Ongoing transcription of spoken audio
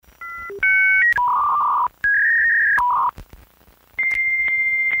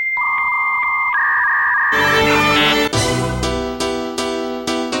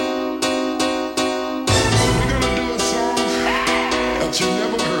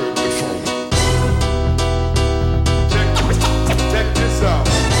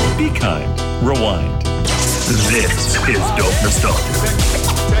Be kind. Rewind. This is Dope Nostalgia.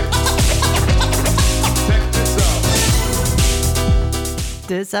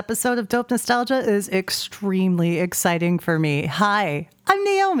 This episode of Dope Nostalgia is extremely exciting for me. Hi, I'm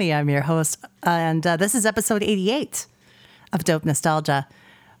Naomi. I'm your host, and this is episode 88 of Dope Nostalgia.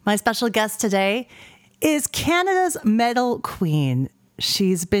 My special guest today is Canada's metal queen.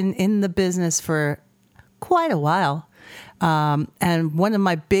 She's been in the business for quite a while, and one of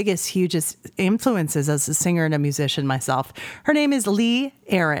my biggest, hugest influences as a singer and a musician myself. Her name is Lee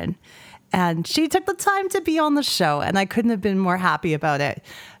Aaron. And she took the time to be on the show, and I couldn't have been more happy about it.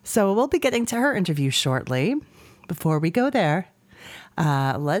 So we'll be getting to her interview shortly. Before we go there,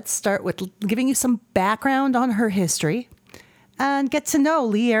 let's start with giving you some background on her history and get to know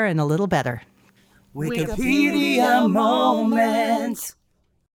Lee Aaron a little better. Wikipedia moment.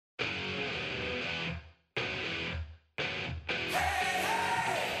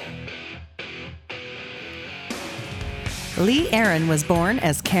 Lee Aaron was born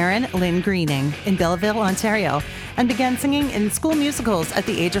as Karen Lynn Greening in Belleville, Ontario, and began singing in school musicals at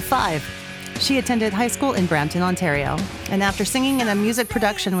the age of 5. She attended high school in Brampton, Ontario, and after singing in a music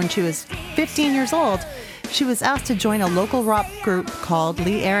production when she was 15 years old, she was asked to join a local rock group called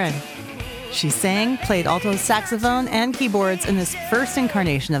Lee Aaron. She sang, played alto saxophone and keyboards in this first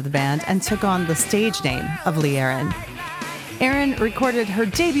incarnation of the band and took on the stage name of Lee Aaron. Aaron recorded her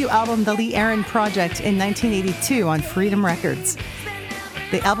debut album, The Lee Aaron Project, in 1982 on Freedom Records.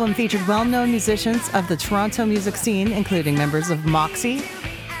 The album featured well-known musicians of the Toronto music scene, including members of Moxie,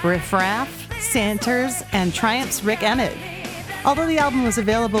 Riff Raff, Santers, and Triumph's Rick Emmett. Although the album was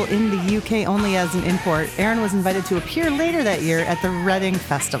available in the UK only as an import, Aaron was invited to appear later that year at the Reading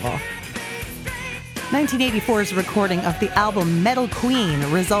Festival. 1984's recording of the album Metal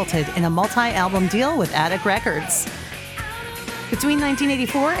Queen resulted in a multi-album deal with Attic Records. Between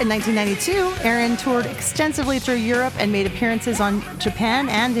 1984 and 1992, Aaron toured extensively through Europe and made appearances on Japan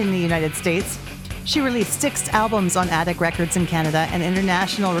and in the United States. She released 6 albums on Attic Records in Canada and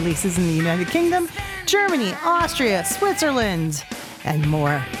international releases in the United Kingdom, Germany, Austria, Switzerland, and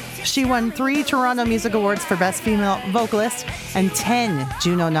more. She won 3 Toronto Music Awards for Best Female Vocalist and 10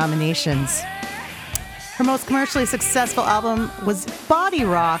 Juno nominations. Her most commercially successful album was Body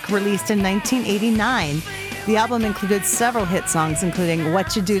Rock, released in 1989. The album included several hit songs, including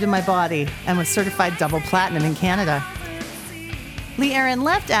What You Do to My Body, and was certified double platinum in Canada. Lee Aaron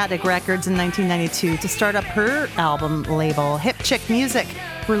left Attic Records in 1992 to start up her album label, Hip Chick Music,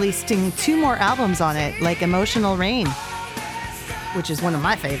 releasing 2 more albums on it, like Emotional Rain, which is one of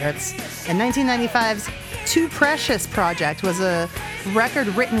my favorites. And 1995's Too Precious Project was a record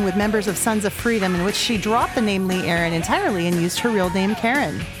written with members of Sons of Freedom in which she dropped the name Lee Aaron entirely and used her real name,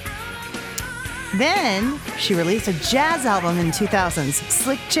 Karen. Then she released a jazz album in 2000's,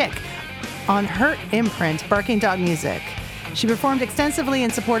 Slick Chick, on her imprint, Barking Dog Music. She performed extensively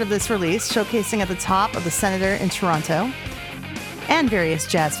in support of this release, showcasing at the top of the Senator in Toronto and various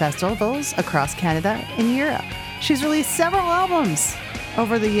jazz festivals across Canada and Europe. She's released several albums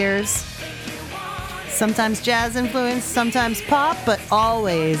over the years, sometimes jazz influenced, sometimes pop, but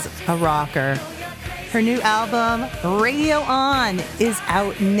always a rocker. Her new album, Radio On, is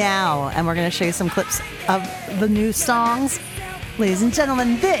out now, and we're going to show you some clips of the new songs. Ladies and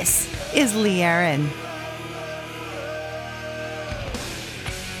gentlemen, this is Lee Aaron.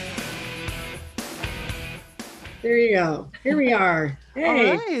 There you go. Here we are.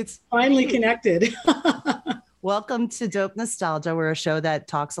 Hey, right. Finally connected. Welcome to Dope Nostalgia. We're a show that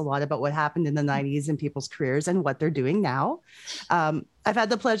talks a lot about what happened in the 90s in people's careers and what they're doing now. I've had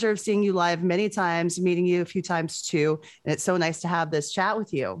the pleasure of seeing you live many times, meeting you a few times too. And it's so nice to have this chat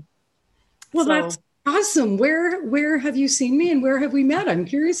with you. Well, that's awesome. Where have you seen me and where have we met? I'm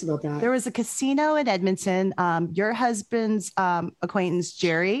curious about that. There was a casino in Edmonton. Your husband's acquaintance,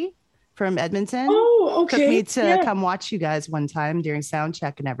 Jerry from Edmonton, took me to come watch you guys one time during sound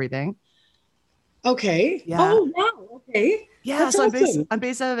check and everything. Okay. Yeah. Oh, wow. Okay. Yeah. That's so awesome. I'm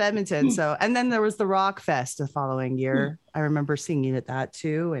based out of Edmonton. So, and then there was the Rock Fest the following year. I remember singing at that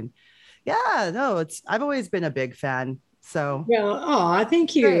too. And yeah, no, I've always been a big fan. So well,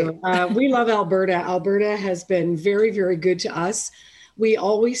 thank you. We love Alberta. Alberta has been very, very good to us. We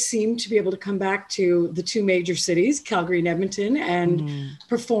always seem to be able to come back to the 2 major cities, Calgary and Edmonton, and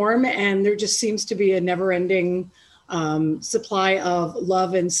perform. And there just seems to be a never-ending supply of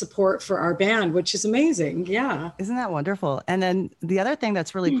love and support for our band, which is amazing. Yeah. Isn't that wonderful? And then the other thing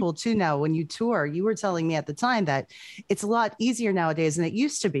that's really cool too now, when you tour, you were telling me at the time that it's a lot easier nowadays than it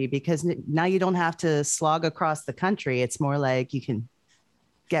used to be, because now you don't have to slog across the country. It's more like you can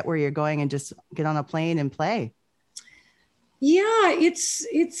get where you're going and just get on a plane and play. Yeah, it's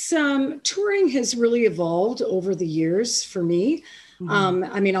touring has really evolved over the years for me.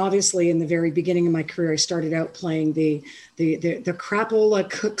 I mean, obviously, in the very beginning of my career, I started out playing the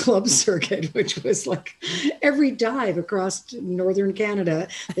Crapola Club Circuit, which was like every dive across northern Canada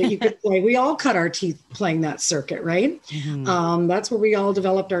that you could play. We all cut our teeth playing that circuit, right? That's where we all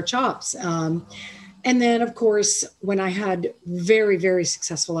developed our chops. And then, of course, when I had very, very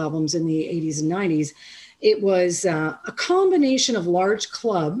successful albums in the 80s and 90s, it was a combination of large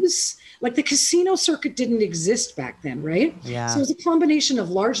clubs. Like the casino circuit didn't exist back then, right? Yeah. So it was a combination of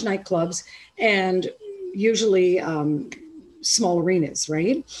large nightclubs and usually small arenas,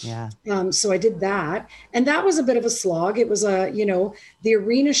 right? Yeah. So I did that. And that was a bit of a slog. It was the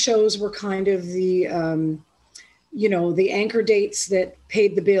arena shows were kind of the anchor dates that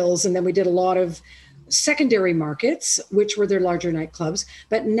paid the bills. And then we did a lot of secondary markets, which were their larger nightclubs.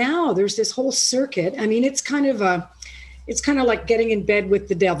 But now there's this whole circuit. I mean, it's kind of like getting in bed with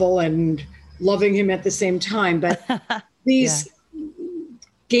the devil and loving him at the same time. But these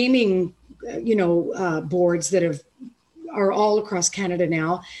gaming, boards that are all across Canada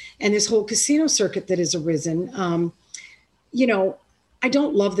now, and this whole casino circuit that has arisen. I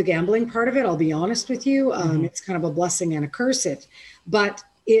don't love the gambling part of it. I'll be honest with you. It's kind of a blessing and a curse. But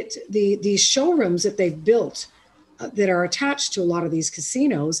these showrooms that they've built that are attached to a lot of these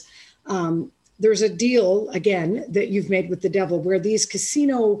casinos, there's a deal, again, that you've made with the devil where these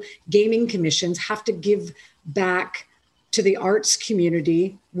casino gaming commissions have to give back to the arts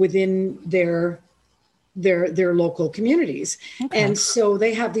community within their local communities. Okay. And so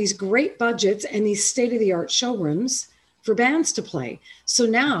they have these great budgets and these state-of-the-art showrooms for bands to play. So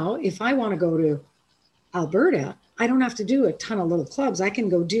now if I want to go to Alberta, I don't have to do a ton of little clubs. I can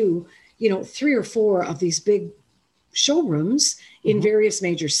go do, 3 or 4 of these big showrooms in various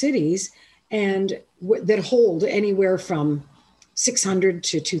major cities and that hold anywhere from 600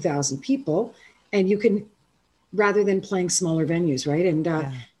 to 2,000 people. And you can, rather than playing smaller venues, right? And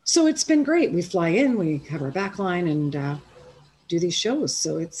so it's been great. We fly in, we have our back line and do these shows.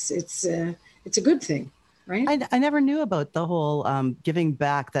 So it's a good thing. Right? I never knew about the whole giving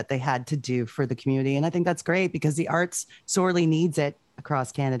back that they had to do for the community. And I think that's great because the arts sorely needs it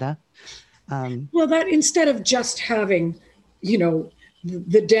across Canada. Well, that instead of just having,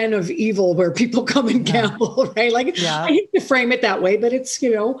 the den of evil where people come and gamble, right? Like I hate to frame it that way, but it's,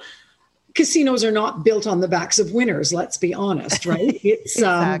 casinos are not built on the backs of winners. Let's be honest, right? It's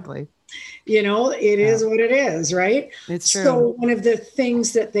exactly. It is what it is, right? It's true. So one of the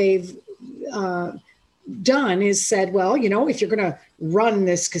things that they've done is said, well, if you're going to run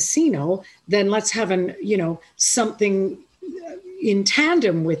this casino, then let's have something in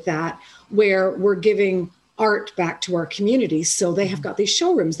tandem with that where we're giving art back to our community. So they have got these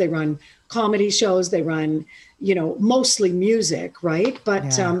showrooms, they run comedy shows, they run, mostly music, right?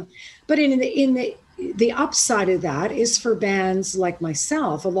 But but in the upside of that is for bands like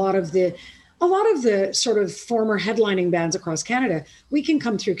myself, a lot of the sort of former headlining bands across Canada, we can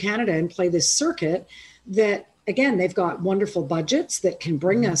come through Canada and play this circuit that, again, they've got wonderful budgets that can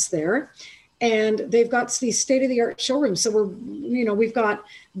bring us there. And they've got these state-of-the-art showrooms. So we've got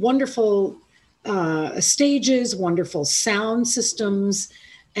wonderful stages, wonderful sound systems,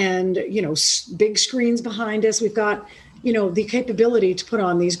 and, big screens behind us. We've got, the capability to put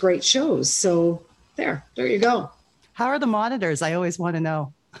on these great shows. So there you go. How are the monitors? I always want to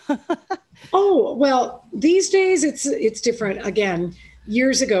know. Oh, well, these days it's different. Again,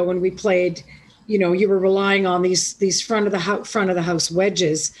 years ago when we played, you were relying on these front of the house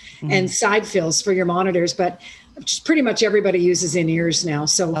wedges and side fills for your monitors, but just pretty much everybody uses in-ears now.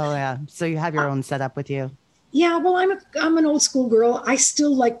 So so you have your own setup with you. Yeah, well, I'm an old school girl. I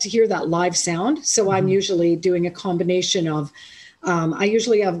still like to hear that live sound. So I'm usually doing a combination of I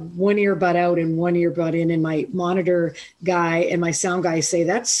usually have one earbud out and one earbud in, and my monitor guy and my sound guy say,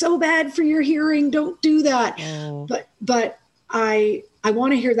 that's so bad for your hearing. Don't do that. Oh. But I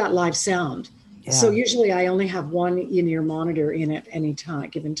want to hear that live sound. Yeah. So usually I only have one in-ear monitor in at any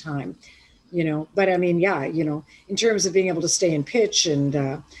given time, but I mean, in terms of being able to stay in pitch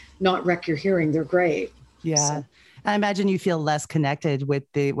and not wreck your hearing, they're great. Yeah. So. I imagine you feel less connected with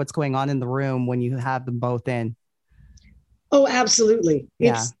what's going on in the room when you have them both in. Oh, absolutely.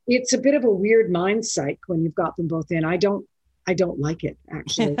 Yeah. It's a bit of a weird mind psych when you've got them both in. I don't like it,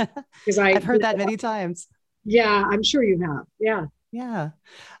 actually, because I've heard that many times. Yeah, I'm sure you have. Yeah. Yeah.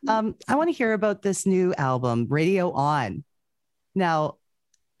 I want to hear about this new album, Radio On. Now,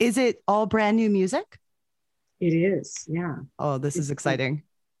 is it all brand new music? It is. Yeah. Oh, this is exciting.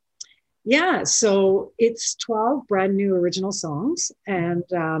 Yeah. So it's 12 brand new original songs. And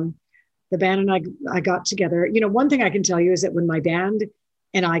the band and I got together. You know, one thing I can tell you is that when my band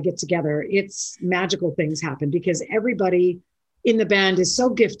and I get together, it's magical things happen because everybody in the band is so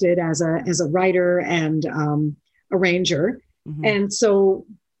gifted as a writer and arranger. Mm-hmm. And so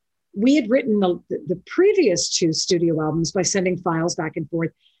we had written the previous 2 studio albums by sending files back and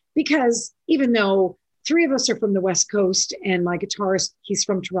forth, because even though 3 of us are from the West Coast and my guitarist, he's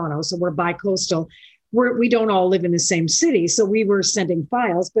from Toronto, so we're bi-coastal, we don't all live in the same city. So we were sending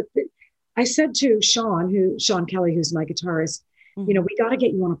files, but I said to Sean Kelly, who's my guitarist, mm-hmm. you know, we got to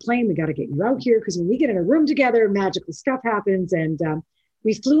get you on a plane. We got to get you out here because when we get in a room together, magical stuff happens. And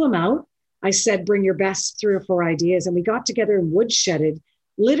we flew him out. I said, bring your best 3 or 4 ideas. And we got together and woodshedded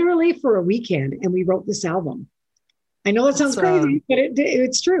literally for a weekend. And we wrote this album. I know that sounds crazy, but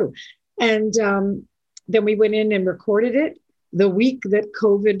it's true. And then we went in and recorded it the week that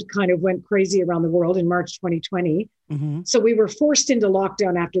COVID kind of went crazy around the world in March 2020. Mm-hmm. So we were forced into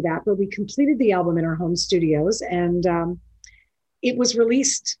lockdown after that, but we completed the album in our home studios, and it was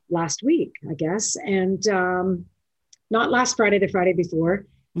released last week, I guess. And not last Friday, the Friday before,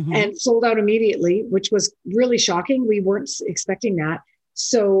 mm-hmm. and sold out immediately, which was really shocking. We weren't expecting that.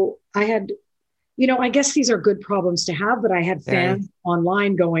 So I had, you know, I guess these are good problems to have, but I had fans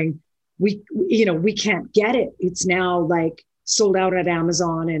online going, we can't get it. It's now like sold out at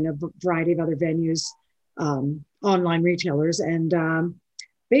Amazon and a variety of other venues, online retailers. And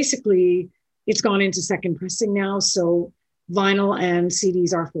basically it's gone into second pressing now. So vinyl and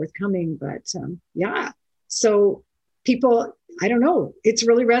CDs are forthcoming, but so people, I don't know, it's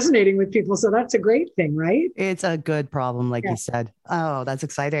really resonating with people. So that's a great thing, right? It's a good problem, like you said. Oh, that's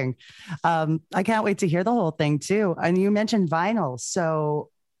exciting. I can't wait to hear the whole thing too. And you mentioned vinyl. So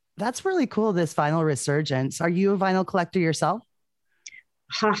that's really cool, this vinyl resurgence. Are you a vinyl collector yourself?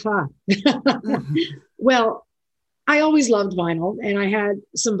 Well, I always loved vinyl, and I had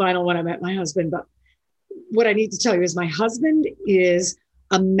some vinyl when I met my husband. But what I need to tell you is my husband is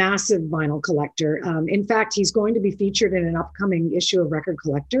a massive vinyl collector. In fact, he's going to be featured in an upcoming issue of Record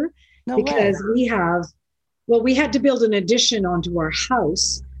Collector because we had to build an addition onto our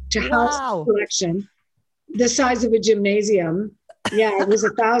house to house the collection the size of a gymnasium. Yeah, it was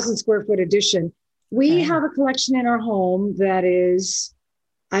 1,000 square foot addition. We have a collection in our home that is,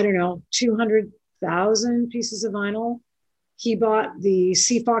 I don't know, 200,000 pieces of vinyl. He bought the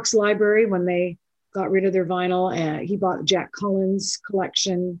CFOX library when they got rid of their vinyl. He bought Jack Collins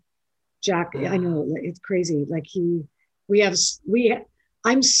collection. I know it's crazy. Like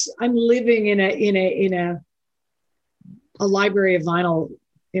I'm living in a library of vinyl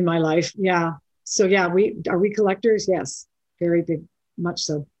in my life. Yeah. So yeah, are we collectors? Yes. Very big, much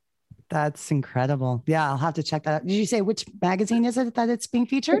so. That's incredible. Yeah, I'll have to check that out. Did you say which magazine is it that it's being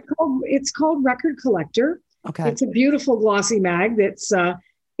featured? It's called Record Collector. Okay. It's a beautiful glossy mag that's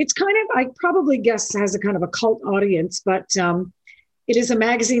it's kind of, I probably guess, has a kind of a cult audience, but it is a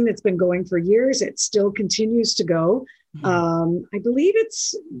magazine that's been going for years. It still continues to go. Mm-hmm. I believe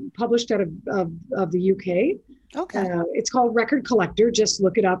it's published out of the UK. Okay. It's called Record Collector. Just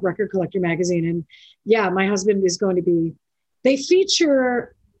look it up, Record Collector magazine. And yeah, my husband is going to be, they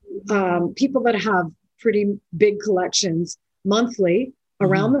feature people that have pretty big collections monthly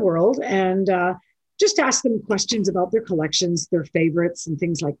around the world, and just ask them questions about their collections, their favorites and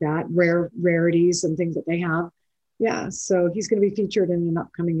things like that, rarities and things that they have. Yeah, so he's going to be featured in an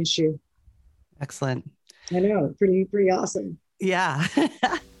upcoming issue. Excellent. I know, pretty awesome. Yeah.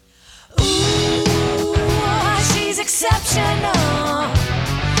 Ooh, she's exceptional.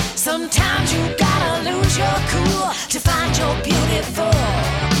 Sometimes you gotta lose your cool to find your beautiful.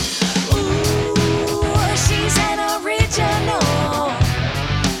 Ooh, she's an original.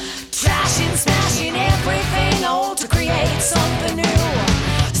 Trashing, smashing everything old to create something new.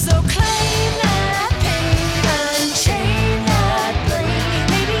 So claim that pain and chain that brain.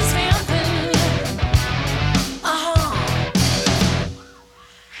 Baby's vamping.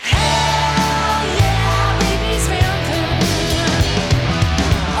 Hell yeah, baby's vamping.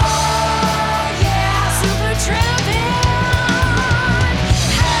 Oh yeah, super tramping.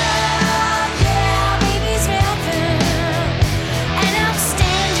 Hell yeah, baby's vamping. And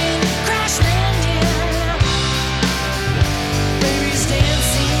outstanding, crash landing. Baby's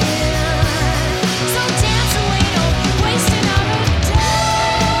dancing. So dance away, don't be wasting our day.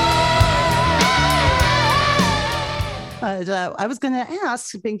 I was going to ask,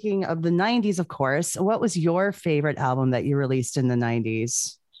 speaking of the 90s, of course, what was your favorite album that you released in the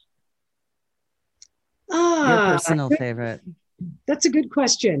 90s? Your personal favorite? That's a good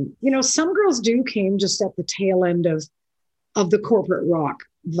question. You know, Some Girls Do came just at the tail end of the corporate rock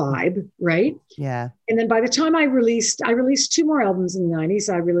vibe, right? Yeah. And then by the time I released 2 more albums in the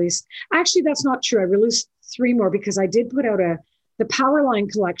 90s. Actually, that's not true. I released 3 more because I did put out the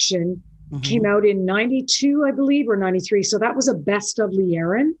Powerline collection came out in 92, I believe, or 93. So that was a best of Lee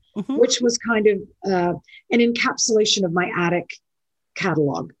Aaron, which was kind of an encapsulation of my Attic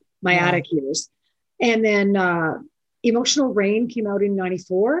catalog, my Attic years. And then Emotional Rain came out in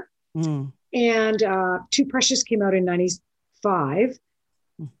 94 and Too Precious came out in 95.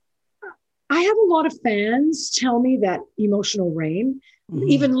 I have a lot of fans tell me that Emotional Rain,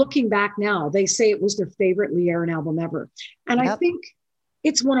 even looking back now, they say it was their favorite Lee Aaron album ever. And I think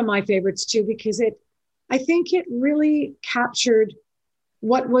it's one of my favorites too, because I think it really captured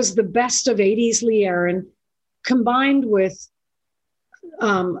what was the best of 80s Lee Aaron combined with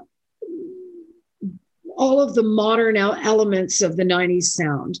all of the modern elements of the 90s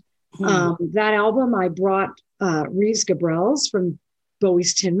sound. That album, I brought Reeves Gabrels from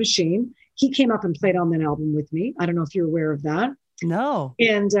Bowie's Tin Machine. He came up and played on that album with me. I don't know if you're aware of that. No.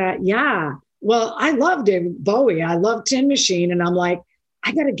 And well, I loved Bowie. I love Tin Machine. And I'm like,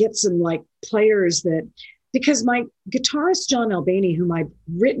 I got to get some like players because my guitarist, John Albany, whom I've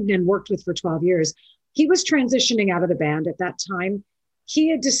written and worked with for 12 years, he was transitioning out of the band at that time. He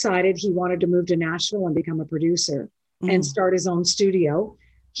had decided he wanted to move to Nashville and become a producer and start his own studio.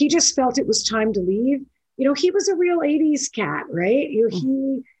 He just felt it was time to leave. You know, he was a real 80s cat, right?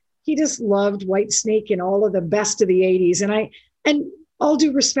 He just loved Whitesnake and all of the best of the 80s. And all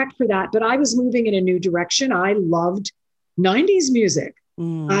due respect for that, but I was moving in a new direction. I loved 90s music.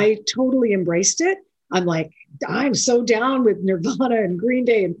 I totally embraced it. I'm like, I'm so down with Nirvana and Green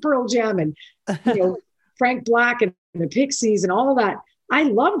Day and Pearl Jam and Frank Black and the Pixies and all that. I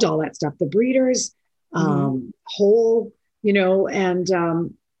loved all that stuff. The Breeders, Hole, and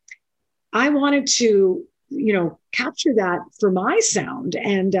I wanted to, capture that for my sound.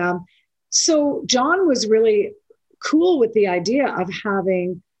 And so John was really cool with the idea of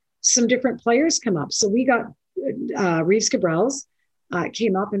having some different players come up. So we got Reeves Gabrels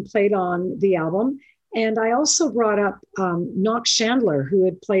came up and played on the album. And I also brought up Knox Chandler, who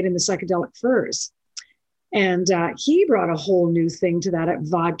had played in the Psychedelic Furs. And he brought a whole new thing to that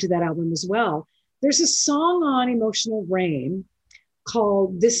vibe to that album as well. There's a song on Emotional Rain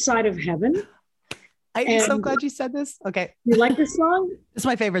called This Side of Heaven. I'm so glad you said this. Okay. You like this song? It's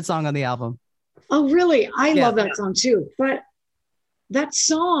my favorite song on the album. Oh, really? I love that song too. But that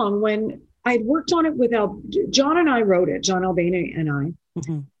song, when I'd worked on it with John and I wrote it, John Albany and I,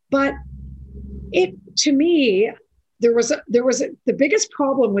 but to me, there was the biggest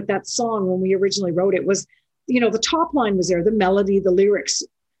problem with that song when we originally wrote it was, the top line was there, the melody, the lyrics,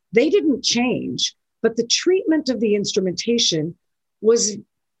 they didn't change, but the treatment of the instrumentation was,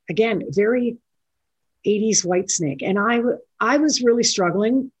 again, very 80s Whitesnake. And I was really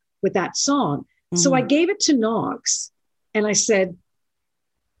struggling with that song. So I gave it to Knox and I said,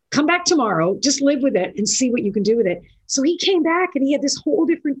 come back tomorrow, just live with it and see what you can do with it. So he came back and he had this whole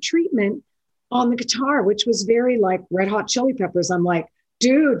different treatment on the guitar, which was very like Red Hot Chili Peppers. I'm like,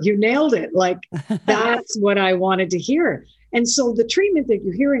 dude, you nailed it. Like, that's what I wanted to hear. And so the treatment that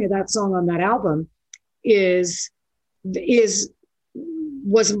you're hearing of that song on that album was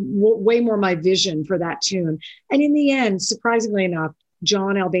way more my vision for that tune. And in the end, surprisingly enough,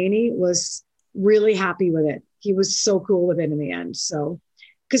 John Albany was really happy with it. He was so cool with it in the end. So,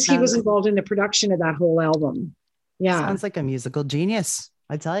 because he was involved in the production of that whole album. Yeah. Sounds like a musical genius,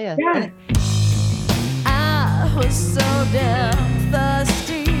 I tell you. Yeah. I was so damn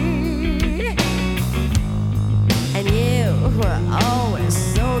thirsty, and you were always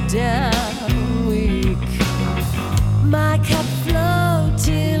so damn weak. My cup flowed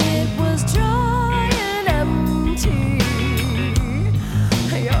till it was dry and empty.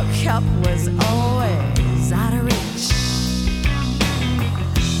 Your cup was always out of reach.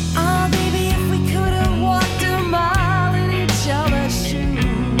 Oh, baby, if we could have walked a mile in each other's shoes,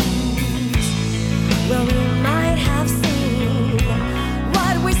 well, we might have seen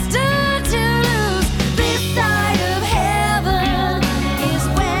what we stood to lose. This side of heaven is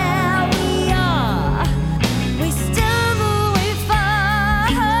where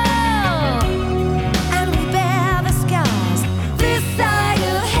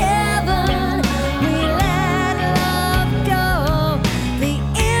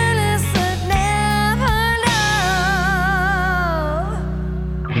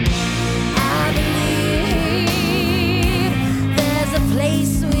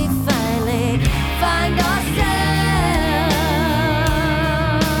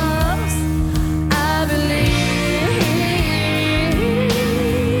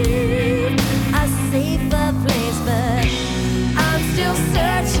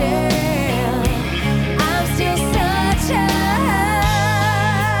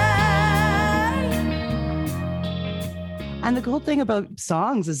And the cool thing about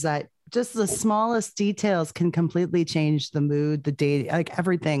songs is that just the smallest details can completely change the mood, the day, like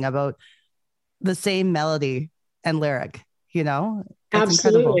everything about the same melody and lyric, you know? That's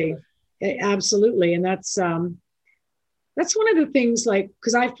Absolutely. incredible. Absolutely. And that's one of the things, like,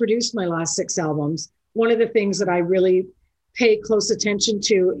 because I've produced my last 6 albums. One of the things that I really pay close attention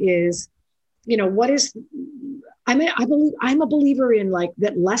to is, you know, I'm a believer in, like,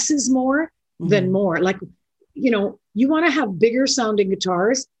 that less is more than more. Like, you know, you want to have bigger sounding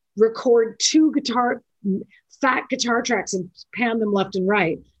guitars, record 2 fat guitar tracks and pan them left and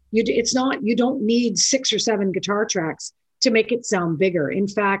right. You don't need 6 or 7 guitar tracks to make it sound bigger. In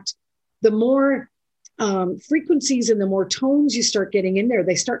fact, the more frequencies and the more tones you start getting in there,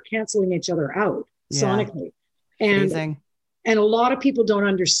 they start canceling each other out sonically. And a lot of people don't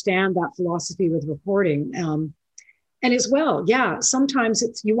understand that philosophy with recording. And as well, sometimes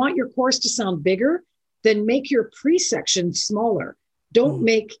you want your chorus to sound bigger, then make your pre-section smaller.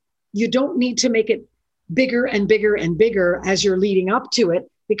 You don't need to make it bigger and bigger and bigger as you're leading up to it,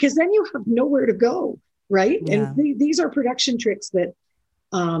 because then you have nowhere to go, right? Yeah. And these are production tricks that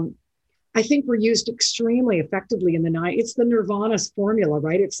I think were used extremely effectively in the 90s. It's the Nirvana's formula,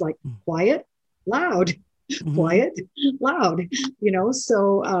 right? It's like quiet, loud, quiet, loud, you know?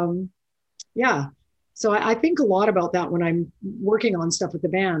 So, So I think a lot about that when I'm working on stuff with the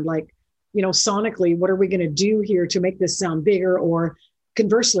band, like, you know, sonically, what are we going to do here to make this sound bigger? Or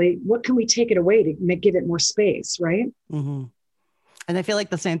conversely, what can we take it away to give it more space, right? Mm-hmm. And I feel like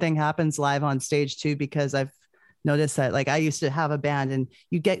the same thing happens live on stage too, because I've noticed that, like, I used to have a band and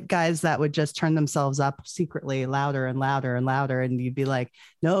you get guys that would just turn themselves up secretly louder and louder and louder. And you'd be like,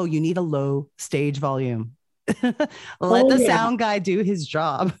 no, you need a low stage volume. Let the sound guy do his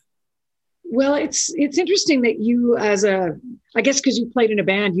job. Well, it's interesting that you, I guess because you played in a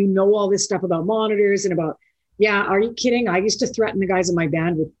band, you know all this stuff about monitors and about, are you kidding? I used to threaten the guys in my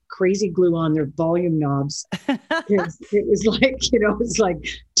band with crazy glue on their volume knobs. It was like, you know, it's like,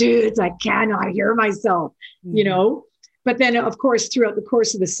 dudes, I cannot hear myself, you know? But then, of course, throughout the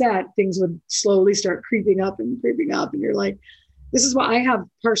course of the set, things would slowly start creeping up. And you're like, this is why I have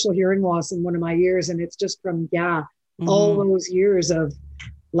partial hearing loss in one of my ears. And it's just from, all those years of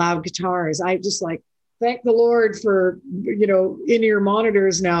loud guitars. I just, like, thank the Lord for, you know, in-ear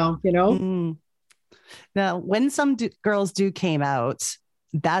monitors now, you know? Now, when Some Girls Do came out,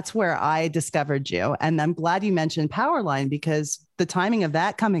 that's where I discovered you. And I'm glad you mentioned Powerline, because the timing of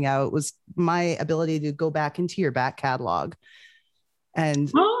that coming out was my ability to go back into your back catalog. And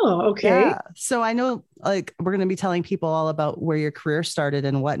so I know, like, we're going to be telling people all about where your career started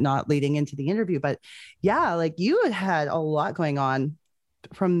and whatnot leading into the interview. But like, you had a lot going on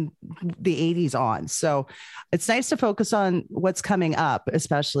from the 80s on. So it's nice to focus on what's coming up,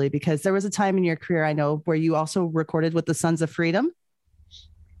 especially because there was a time in your career, I know, where you also recorded with the Sons of Freedom.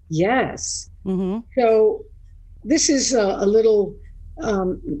 Yes. So this is a little,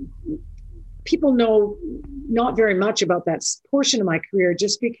 people know not very much about that portion of my career,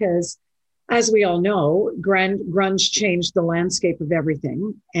 just because, as we all know, grunge changed the landscape of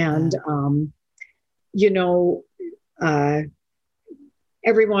everything. And, you know,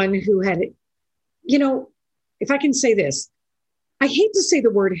 everyone who had, you know, if I can say this, I hate to say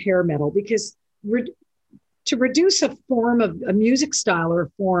the word hair metal, because to reduce a form of a music style or a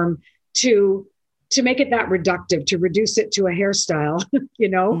form to make it that reductive, to reduce it to a hairstyle, you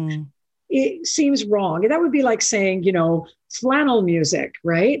know, it seems wrong. And that would be like saying, you know, flannel music,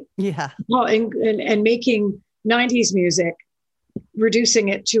 right? Yeah. Well, and making 90s music, reducing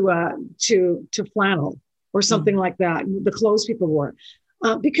it to flannel or something like that, the clothes people wore.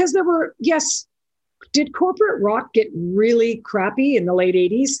 Because there were, did corporate rock get really crappy in the late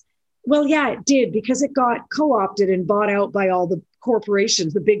 80s? Well, yeah, it did, because it got co-opted and bought out by all the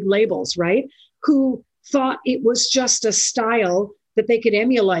corporations, the big labels, right? Who thought it was just a style that they could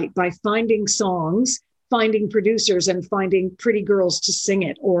emulate by finding songs, finding producers, and finding pretty girls to sing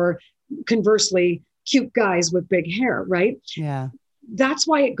it, or conversely, cute guys with big hair, right? Yeah. That's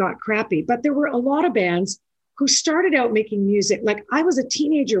why it got crappy. But there were a lot of bands who started out making music. Like, I was a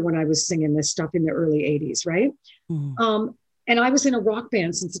teenager when I was singing this stuff in the early 80s, right? And I was in a rock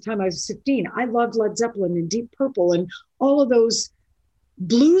band since the time I was 15. I loved Led Zeppelin and Deep Purple and all of those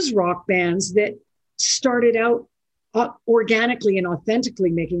blues rock bands that started out organically and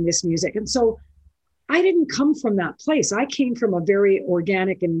authentically making this music. And so I didn't come from that place. I came from a very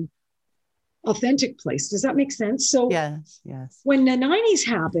organic and authentic place. Does that make sense? So yes. When the 90s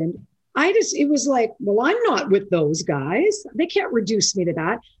happened, it was like, well, I'm not with those guys. They can't reduce me to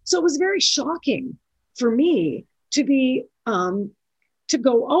that. So it was very shocking for me to be, to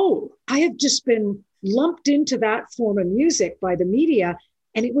go, oh, I have just been lumped into that form of music by the media.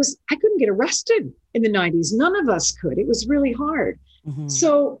 And I couldn't get arrested in the 90s. None of us could. It was really hard. Mm-hmm.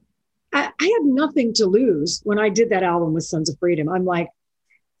 So I had nothing to lose when I did that album with Sons of Freedom. I'm like,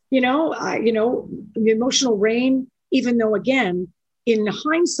 The Emotional Rain, even though, again, in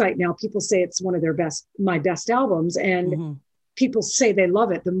hindsight now, people say it's one of my best albums. And Mm-hmm. people say they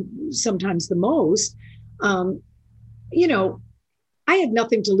love it sometimes the most. I had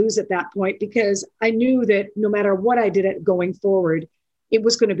nothing to lose at that point because I knew that no matter what I did going forward, it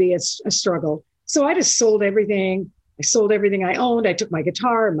was going to be a struggle. So I just sold everything. I sold everything I owned. I took my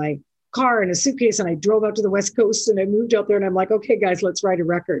guitar and my car and a suitcase and I drove out to the West Coast and I moved out there and I'm like, okay, guys, let's write a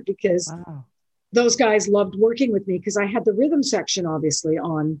record because Wow. those guys loved working with me because I had the rhythm section, obviously,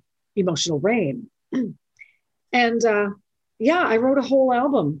 on Emotional Rain. And I wrote a whole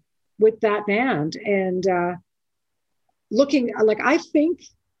album with that band. And I think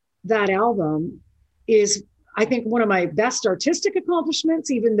that album is, one of my best artistic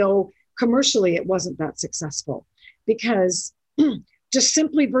accomplishments, even though commercially it wasn't that successful, because just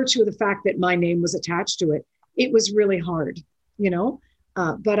simply virtue of the fact that my name was attached to it, it was really hard,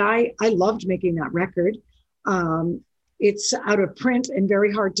 but I loved making that record. It's out of print and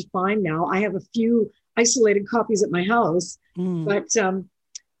very hard to find now. I have a few isolated copies at my house, but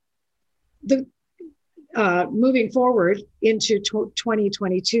moving forward into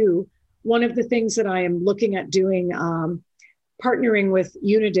 2022, one of the things that I am looking at doing, partnering with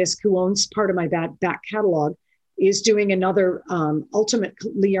Unidisc, who owns part of my back catalog, is doing another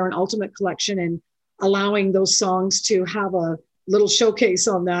Lee Yarn Ultimate collection and allowing those songs to have a little showcase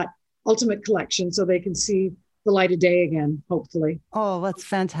on that Ultimate collection so they can see the light of day again, hopefully. Oh, that's a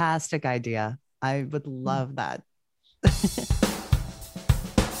fantastic idea. I would love that.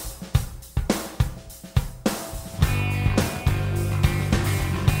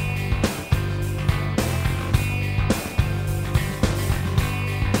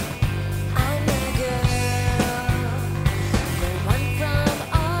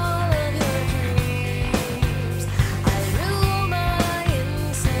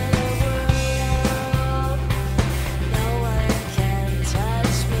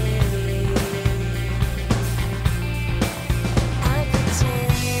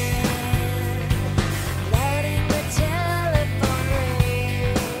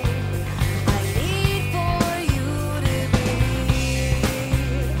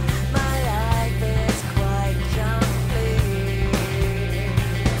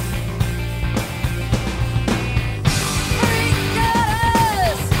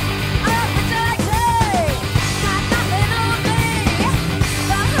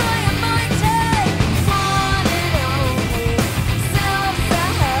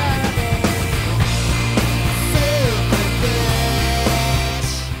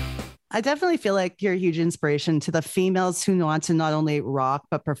 I definitely feel like you're a huge inspiration to the females who want to not only rock,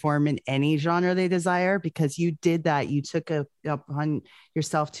 but perform in any genre they desire, because you did that. You took it upon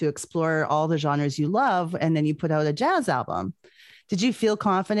yourself to explore all the genres you love, and then you put out a jazz album. Did you feel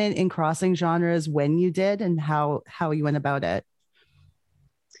confident in crossing genres when you did, and how you went about it?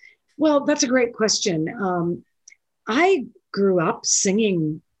 Well, that's a great question. I grew up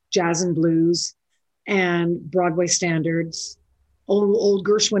singing jazz and blues and Broadway standards, old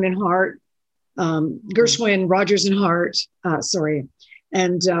Gershwin and Hart, Gershwin, Rodgers and Hart,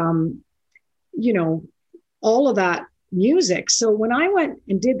 and all of that music. So when I went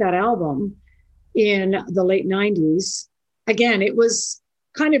and did that album in the late 90s, again, it was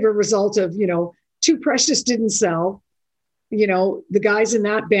kind of a result of, Too Precious didn't sell. The guys in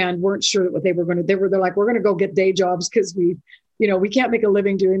that band weren't sure what they were going to, they're like, we're going to go get day jobs because we can't make a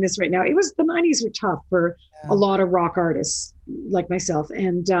living doing this right now. It was, the 90s were tough for a lot of rock artists like myself.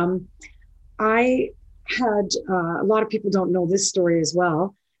 And I had, a lot of people don't know this story as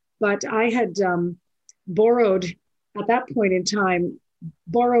well, but I had borrowed at that point in time,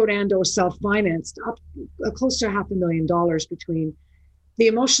 and or self-financed up close to $500,000 between the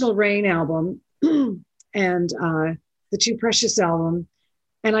Emotional Rain album and the Too Precious album.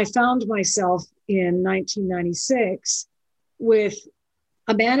 And I found myself in 1996 with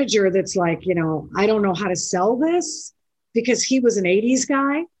a manager that's like, I don't know how to sell this, because he was an 80s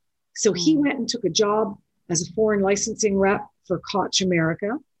guy. So he went and took a job as a foreign licensing rep for Koch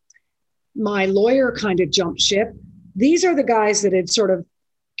America. My lawyer kind of jumped ship. These are the guys that had sort of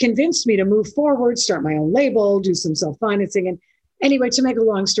convinced me to move forward, start my own label, do some self-financing. And anyway, to make a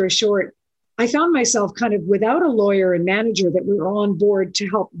long story short, I found myself kind of without a lawyer and manager that were on board to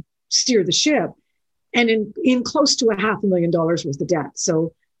help steer the ship, and in close to $500,000 worth of debt.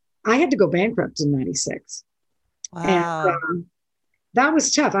 So I had to go bankrupt in 96. Wow. And that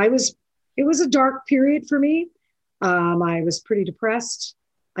was tough. I was it was a dark period for me. I was pretty depressed.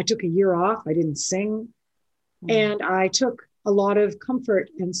 I took a year off. I didn't sing. And I took a lot of comfort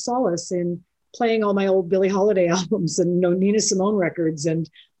and solace in playing all my old Billie Holiday albums and Nina Simone records and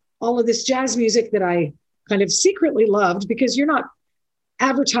all of this jazz music that I kind of secretly loved, because you're not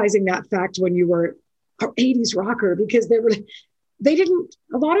advertising that fact when you were an 80s rocker, because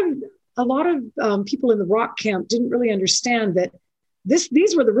a lot of people in the rock camp didn't really understand that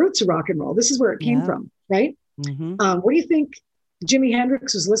these were the roots of rock and roll. This is where it came from, right? Mm-hmm. What do you think Jimi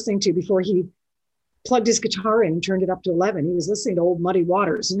Hendrix was listening to before he plugged his guitar in and turned it up to 11? He was listening to old Muddy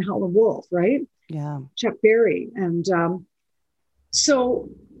Waters and Howlin' Wolf, right? Yeah. Chuck Berry. And so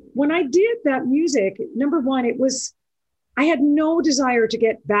when I did that music, number one, I had no desire to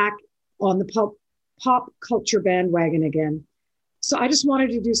get back on the pop culture bandwagon again. So I just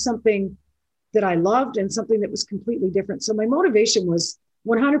wanted to do something that I loved and something that was completely different. So my motivation was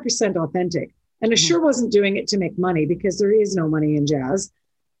 100% authentic. And I sure wasn't doing it to make money, because there is no money in jazz.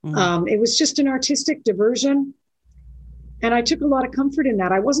 It was just an artistic diversion. And I took a lot of comfort in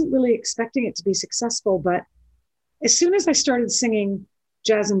that. I wasn't really expecting it to be successful, but as soon as I started singing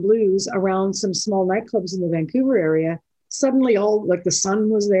jazz and blues around some small nightclubs in the Vancouver area, suddenly the Sun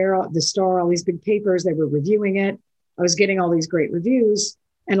was there, the Star, all these big papers, they were reviewing it. I was getting all these great reviews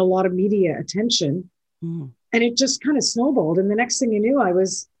and a lot of media attention. And it just kind of snowballed. And the next thing you knew,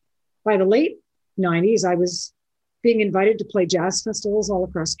 by the late 90s, I was being invited to play jazz festivals all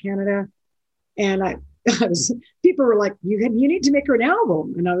across Canada. And people were like, you need to make her an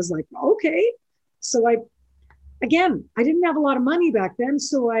album. And I was like, okay. So I didn't have a lot of money back then.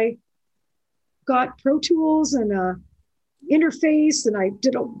 So I got Pro Tools and a interface, and I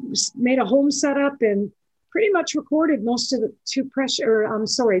made a home setup and pretty much recorded most of the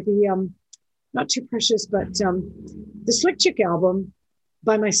not Too Precious, but the Slick Chick album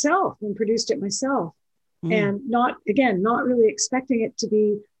by myself, and produced it myself. And not really expecting it to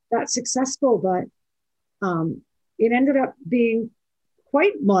be that successful, but it ended up being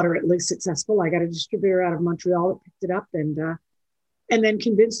quite moderately successful. I got a distributor out of Montreal that picked it up and then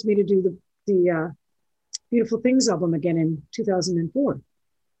convinced me to do the Beautiful Things album again in 2004.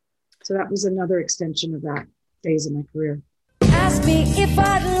 So that was another extension of that phase of my career. Ask me if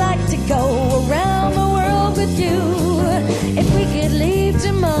I'd like to go around the world with you. If we could leave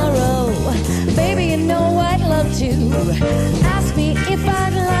tomorrow, baby, you know I'd love to. Ask me if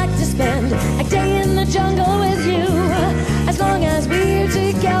I'd like to spend a day in the jungle with you. As long as we're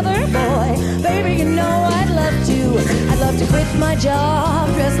together, boy, baby, you know I'd love to. I'd love to quit my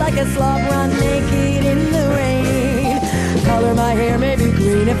job, dress like a slob, run naked in the rain. Color my hair maybe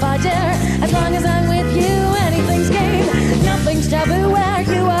green if I dare. As long as I'm with you, anything's game. Nothing's taboo where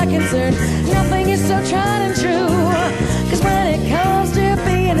you are concerned. Nothing is so tried and true. Cause when it comes to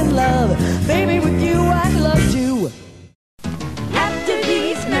being in love, baby, with you I'd love to. After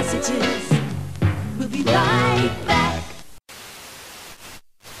these messages, we'll be right back.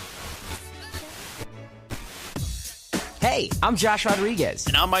 Hey, I'm Josh Rodriguez.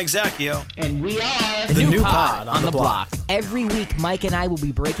 And I'm Mike Zacchio. And we are the new pod on the block. Every week, Mike and I will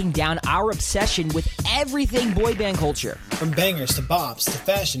be breaking down our obsession with everything boy band culture. From bangers to bops to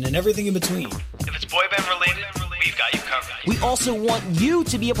fashion and everything in between. If it's boy band related, we've got you covered. We also want you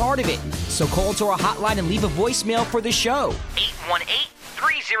to be a part of it. So call into our hotline and leave a voicemail for the show.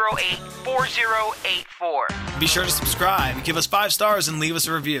 818-308-4084. Be sure to subscribe, give us 5 stars, and leave us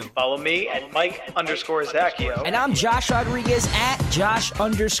a review. Follow me at Mike_Zacchio. And I'm Josh Rodriguez at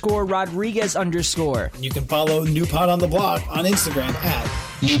Josh_Rodriguez_. You can follow New Pod on the Block on Instagram at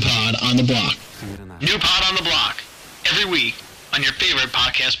New Pod on the Block. New Pod on the Block. Every week on your favorite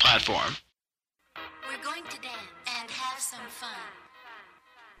podcast platform. We're going to dance and have some fun.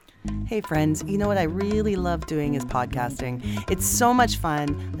 Hey friends, you know what I really love doing is podcasting. It's so much fun,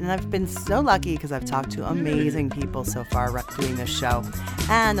 and I've been so lucky because I've talked to amazing people so far doing this show.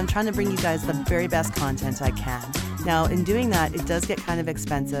 And I'm trying to bring you guys the very best content I can. Now, in doing that, it does get kind of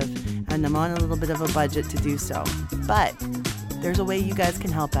expensive, and I'm on a little bit of a budget to do so. But there's a way you guys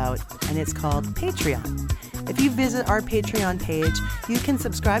can help out, and it's called Patreon. If you visit our Patreon page, you can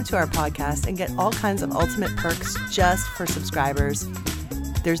subscribe to our podcast and get all kinds of ultimate perks just for subscribers.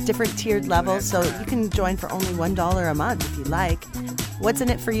 There's different tiered levels, so you can join for only $1 a month if you like. What's in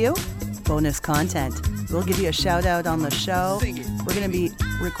it for you? Bonus content. We'll give you a shout out on the show. We're going to be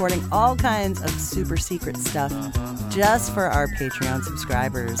recording all kinds of super secret stuff just for our Patreon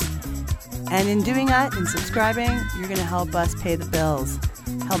subscribers. And in doing that, in subscribing, you're going to help us pay the bills.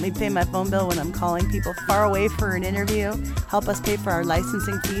 Help me pay my phone bill when I'm calling people far away for an interview. Help us pay for our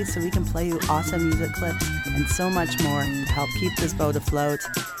licensing fees so we can play you awesome music clips and so much more to help keep this boat afloat.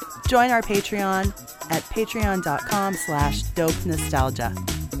 Join our Patreon at patreon.com/dope nostalgia.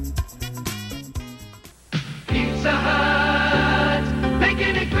 Pizza Hut,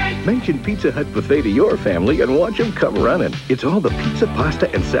 making it great. Mention Pizza Hut buffet to your family and watch them come running. It's all the pizza,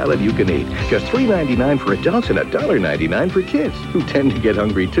 pasta, and salad you can eat. Just $3.99 for adults and $1.99 for kids, who tend to get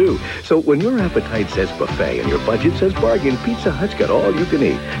hungry too. So when your appetite says buffet and your budget says bargain, Pizza Hut's got all you can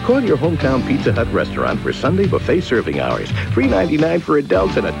eat. Call your hometown Pizza Hut restaurant for Sunday buffet serving hours. $3.99 for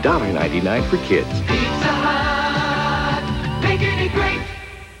adults and $1.99 for kids. Pizza Hut, making it great.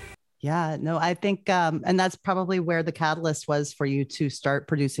 Yeah, no, I think, and that's probably where the catalyst was for you to start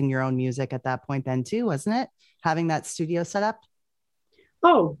producing your own music at that point then too, wasn't it? Having that studio set up?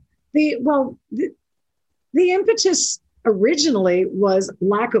 Oh, the impetus originally was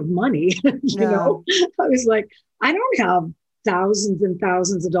lack of money. You know, I was like, I don't have thousands and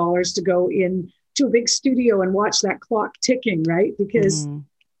thousands of dollars to go in to a big studio and watch that clock ticking, right? Because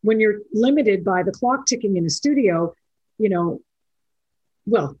when you're limited by the clock ticking in a studio, you know,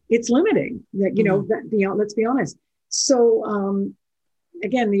 well, it's limiting that, you know, that, you know, let's be honest. So,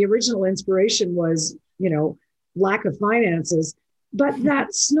 again, the original inspiration was, you know, lack of finances, but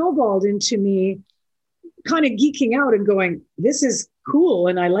that snowballed into me kind of geeking out and going, this is cool.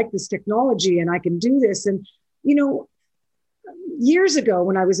 And I like this technology and I can do this. And, you know, years ago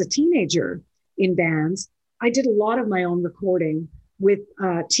when I was a teenager in bands, I did a lot of my own recording with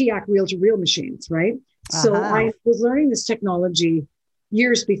TIAC reel-to-reel machines, right? So I was learning this technology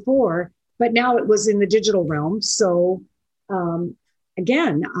years before, but now it was in the digital realm. So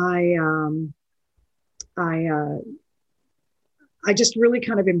again, I just really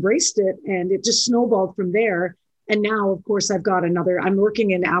kind of embraced it, and it just snowballed from there. And now, of course, I've got I'm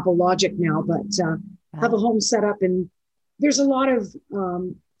working in Apple Logic now, but have a home set up, and there's a lot of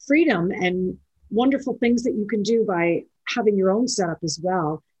freedom and wonderful things that you can do by having your own setup as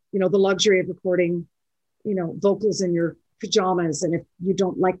well. You know, the luxury of recording, you know, vocals in your pajamas, and if you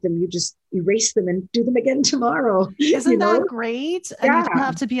don't like them, you just erase them and do them again tomorrow. Isn't you know? that great? And you don't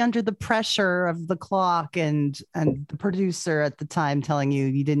have to be under the pressure of the clock and the producer at the time telling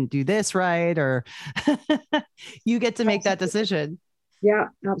you didn't do this right, or you get to make that decision. Yeah,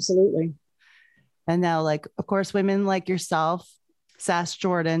 absolutely. And now, like, of course, women like yourself, Sass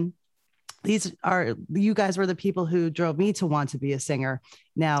Jordan, you guys were the people who drove me to want to be a singer.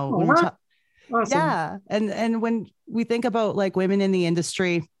 Now, when we're awesome. Yeah. And when we think about like women in the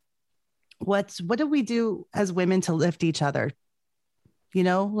industry, what do we do as women to lift each other? You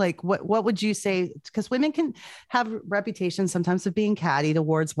know, like what would you say? Because women can have reputations sometimes of being catty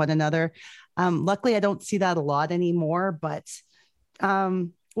towards one another. Luckily, I don't see that a lot anymore, but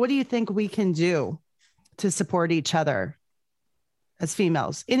what do you think we can do to support each other as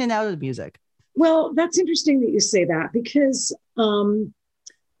females in and out of music? Well, that's interesting that you say that, because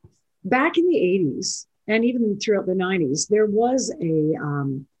back in the 80s and even throughout the 90s, there was a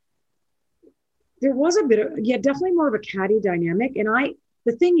bit of, definitely more of a catty dynamic. And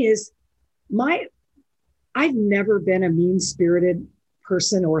the thing is, I've never been a mean-spirited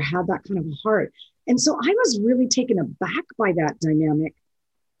person or had that kind of a heart. And so I was really taken aback by that dynamic.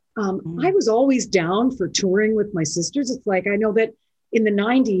 I was always down for touring with my sisters. It's like, I know that in the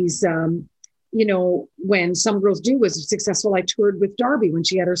 90s, you know, when Some Girls Do was successful, I toured with Darby when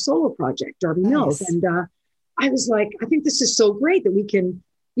she had her solo project, Darby Mills. And I was like, I think this is so great that we can,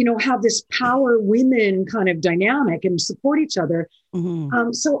 you know, have this power women kind of dynamic and support each other.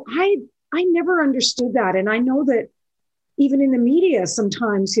 So I never understood that. And I know that even in the media,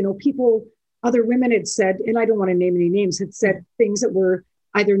 sometimes, you know, other women had said, and I don't want to name any names, had said things that were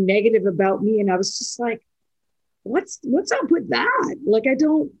either negative about me. And I was just like, what's up with that? Like,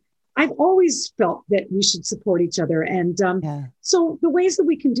 I've always felt that we should support each other. And so the ways that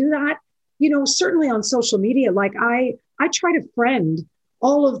we can do that, you know, certainly on social media, like I try to friend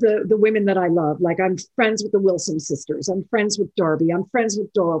all of the women that I love. Like, I'm friends with the Wilson sisters. I'm friends with Darby. I'm friends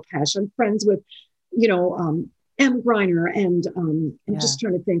with Doro Pesh. I'm friends with, you know, M. Griner. And I'm just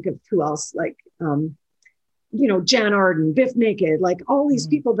trying to think of who else, like, you know, Jan Arden, Biff Naked, like all these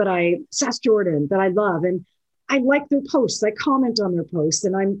people Sass Jordan, that I love. And I like their posts. I comment on their posts.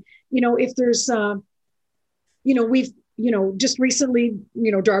 And I'm, you know, if there's, you know, we've, you know, just recently,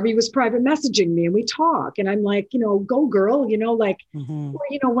 you know, Darby was private messaging me and we talk, and I'm like, you know, go girl, you know, like, or,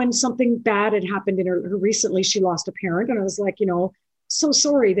 you know, when something bad had happened in her recently, she lost a parent, and I was like, you know, so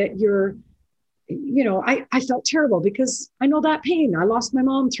sorry that you're, you know, I felt terrible because I know that pain. I lost my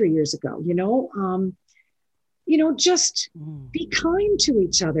mom 3 years ago, you know, just be kind to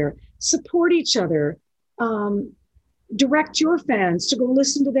each other, support each other. direct your fans to go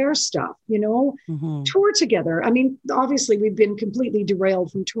listen to their stuff, tour together. I mean, obviously we've been completely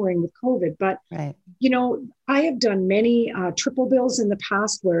derailed from touring with COVID, but, right. I have done many triple bills in the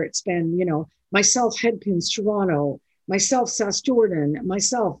past where it's been, myself, Headpins, Toronto, myself, Sass Jordan,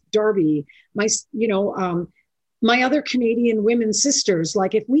 myself, Darby, my other Canadian women sisters.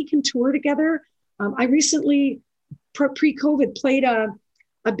 Like if we can tour together, I recently pre-COVID played a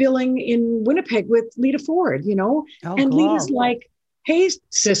billing in Winnipeg with Lita Ford, and cool. Lita's like, hey,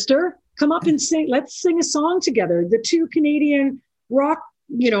 sister, come up and sing. Let's sing a song together. The two Canadian rock,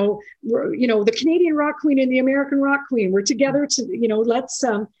 the Canadian rock queen and the American rock queen. We're together to, let's,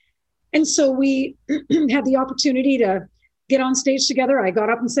 and so we had the opportunity to get on stage together. I got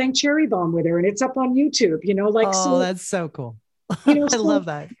up and sang Cherry Bomb with her, and it's up on YouTube, so that's so cool. I love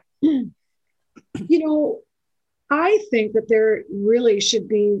that. I think that there really should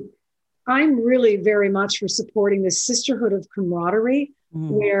be, I'm really very much for supporting this sisterhood of camaraderie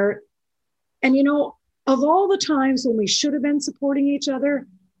where, and of all the times when we should have been supporting each other,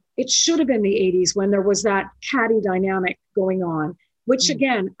 it should have been the 80s when there was that catty dynamic going on, which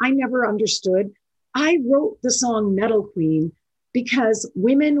again, I never understood. I wrote the song Metal Queen because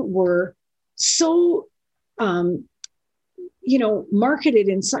women were so, marketed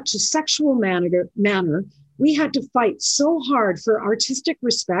in such a sexual manner. We had to fight so hard for artistic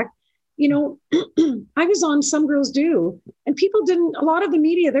respect. I was on Some Girls Do, and people a lot of the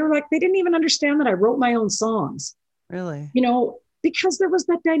media, they were like, they didn't even understand that I wrote my own songs. Really? Because there was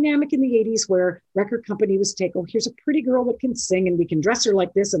that dynamic in the 80s where record company was here's a pretty girl that can sing, and we can dress her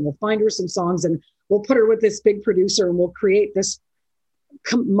like this, and we'll find her some songs, and we'll put her with this big producer, and we'll create this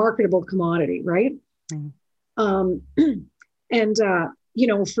marketable commodity, right?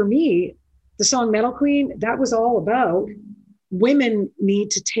 For me, the song Metal Queen, that was all about women need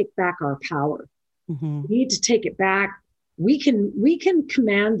to take back our power. We need to take it back. We can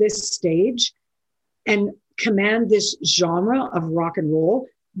command this stage and command this genre of rock and roll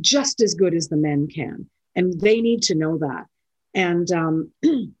just as good as the men can. And they need to know that. And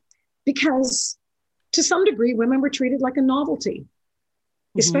because to some degree, women were treated like a novelty,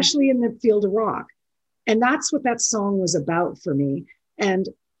 especially in the field of rock. And that's what that song was about for me. And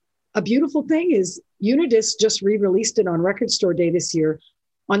a beautiful thing is Unidisc just re-released it on Record Store Day this year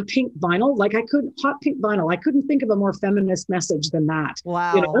on pink vinyl. Like hot pink vinyl. I couldn't think of a more feminist message than that.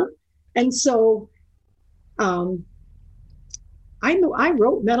 Wow. And so I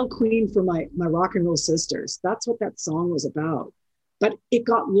wrote Metal Queen for my rock and roll sisters. That's what that song was about. But it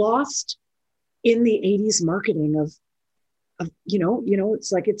got lost in the 80s marketing of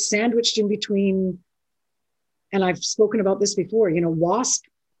it's like it's sandwiched in between, and I've spoken about this before, Wasp,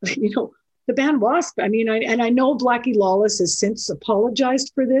 the band Wasp. I mean, I know Blackie Lawless has since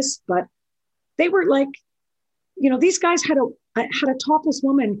apologized for this, but they were like, these guys had a topless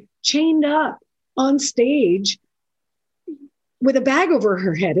woman chained up on stage with a bag over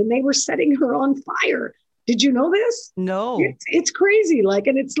her head, and they were setting her on fire. Did you know this? No. It's crazy.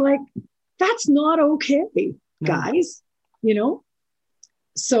 And it's like, that's not okay, guys,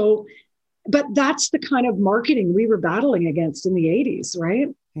 So, but that's the kind of marketing we were battling against in the 80s, right?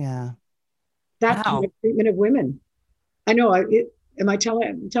 Yeah. That kind of treatment of women. I know. Am I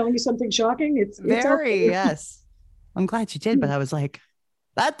telling you something shocking? It's very, yes. I'm glad you did, but I was like,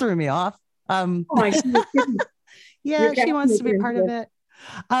 that threw me off. Yeah, she wants to be part of it.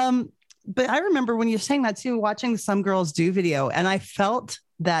 But I remember when you sang that too, watching the Some Girls Do video, and I felt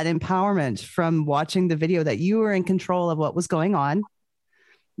that empowerment from watching the video that you were in control of what was going on.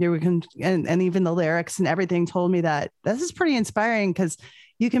 And even the lyrics and everything told me that this is pretty inspiring because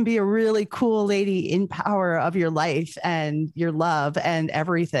you can be a really cool lady in power of your life and your love and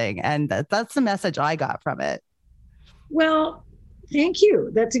everything. And that's the message I got from it. Well, thank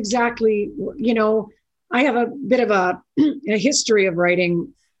you. That's exactly, I have a bit of a history of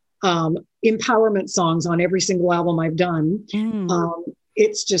writing empowerment songs on every single album I've done.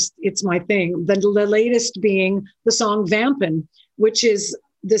 It's my thing. The latest being the song Vampin', which is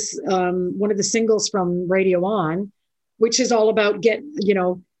this one of the singles from Radio On, which is all about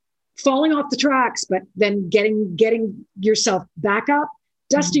falling off the tracks, but then getting yourself back up,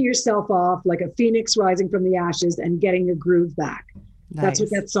 dusting yourself off like a phoenix rising from the ashes and getting your groove back. Nice. That's what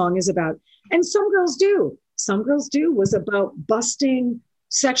that song is about. And Some Girls Do. Some Girls Do was about busting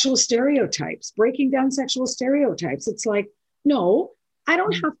sexual stereotypes, breaking down sexual stereotypes. It's like, no, I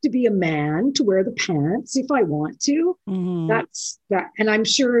don't have to be a man to wear the pants if I want to. That's that. And I'm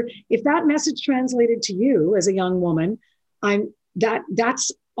sure if that message translated to you as a young woman,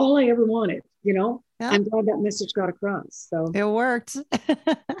 that's all I ever wanted, Yeah. I'm glad that message got across. So it worked.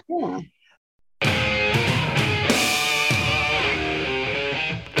 Yeah.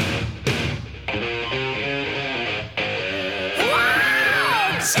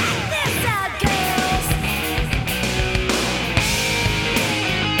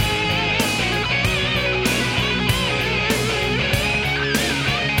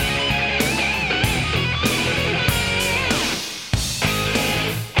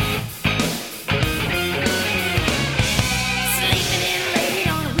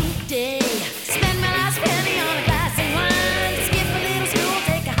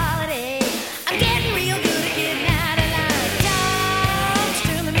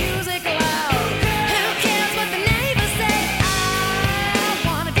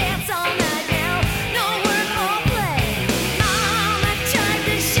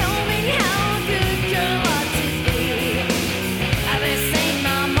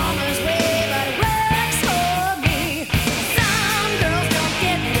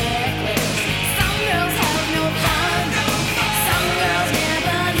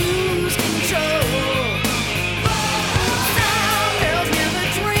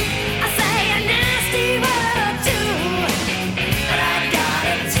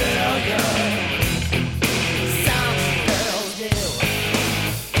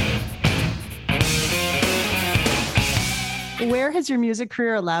 Where has your music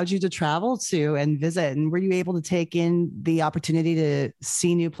career allowed you to travel to and visit? And were you able to take in the opportunity to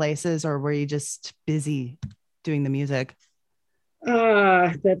see new places, or were you just busy doing the music?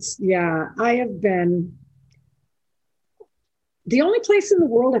 I have been, the only place in the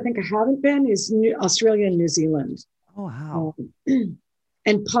world I think I haven't been is Australia and New Zealand. Oh, wow.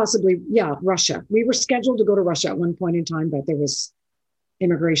 And possibly, Russia. We were scheduled to go to Russia at one point in time, but there was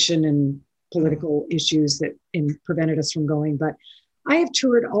immigration and political issues that prevented us from going. But I have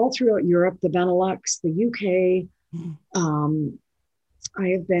toured all throughout Europe, the Benelux, the UK. I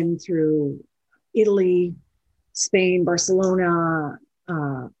have been through Italy, Spain, Barcelona,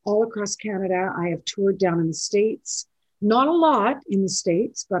 all across Canada. I have toured down in the States. Not a lot in the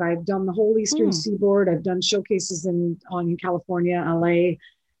States, but I've done the whole Eastern Seaboard. I've done showcases in California, LA.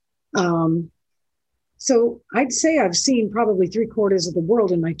 So I'd say I've seen probably 3/4 of the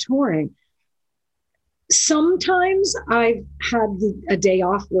world in my touring. Sometimes I've had a day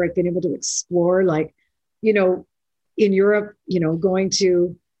off where I've been able to explore, like, in Europe,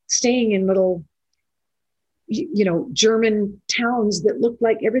 staying in little, German towns that look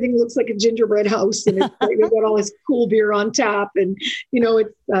like, everything looks like a gingerbread house, and it's like they've got all this cool beer on tap, and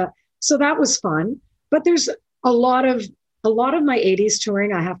so that was fun. But there's a lot of my 80s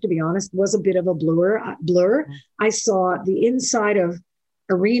touring, I have to be honest, was a bit of a blur. I saw the inside of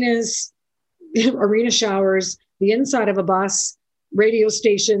arenas, arena showers, the inside of a bus, radio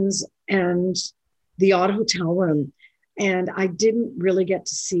stations, and the odd hotel room. And I didn't really get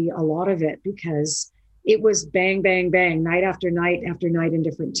to see a lot of it because it was bang, bang, bang, night after night after night in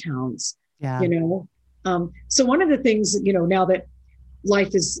different towns. Yeah. So one of the things, now that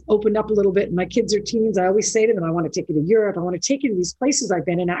life has opened up a little bit and my kids are teens, I always say to them, I want to take you to Europe. I want to take you to these places I've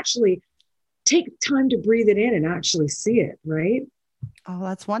been and actually take time to breathe it in and actually see it. Right. Oh,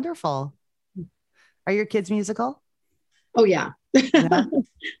 that's wonderful. Are your kids musical? Oh yeah.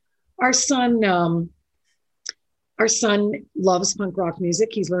 Our son loves punk rock music.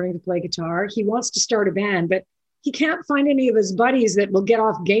 He's learning to play guitar. He wants to start a band, but he can't find any of his buddies that will get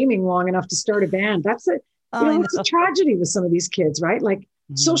off gaming long enough to start a band. That's it's a tragedy with some of these kids, right? Like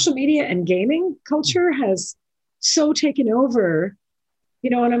social media and gaming culture has so taken over,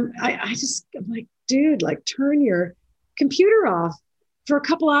 and I'm like, dude, like turn your computer off for a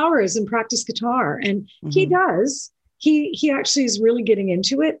couple hours and practice guitar. And he does. He actually is really getting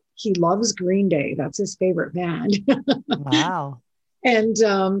into it. He loves Green Day. That's his favorite band. Wow. And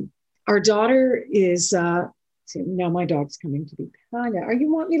our daughter is, now my dog's coming to be Tanya.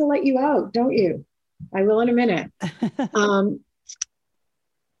 You want me to let you out, don't you? I will in a minute.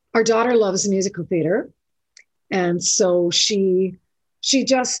 Our daughter loves musical theater. And so she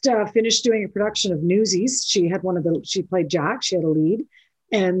just finished doing a production of Newsies. She played Jack, she had a lead.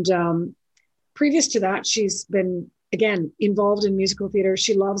 And previous to that, she's been, again, involved in musical theater.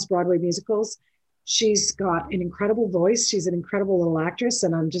 She loves Broadway musicals. She's got an incredible voice. She's an incredible little actress,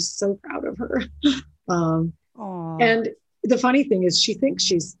 and I'm just so proud of her. And the funny thing is she thinks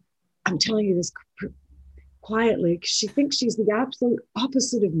I'm telling you this quietly, because she thinks she's the absolute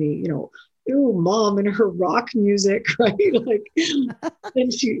opposite of me, mom and her rock music, right? Like,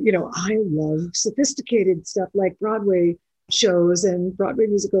 and she, I love sophisticated stuff like Broadway shows and Broadway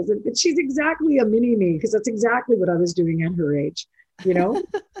musicals. And she's exactly a mini me, because that's exactly what I was doing at her age.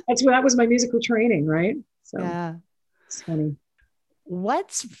 That was my musical training, right? So yeah, it's funny.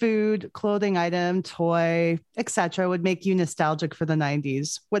 What's food, clothing item, toy, etc. would make you nostalgic for the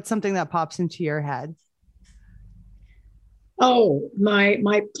 90s? What's something that pops into your head? Oh,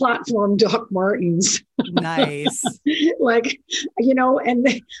 my platform, Doc Martens. Nice. Like,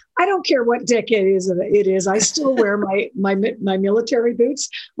 and I don't care what decade it is. I still wear my military boots.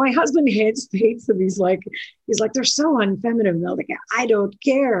 My husband hates them. He's like, they're so unfeminine. Like, I don't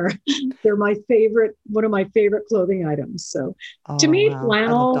care. They're one of my favorite clothing items. So to me,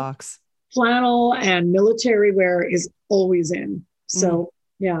 flannel and military wear is always in. So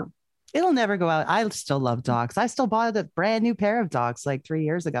yeah. It'll never go out. I still love Docs. I still bought a brand new pair of Docs like 3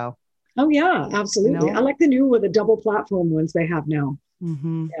 years ago. Oh yeah, absolutely. I like the new with the double platform ones they have now.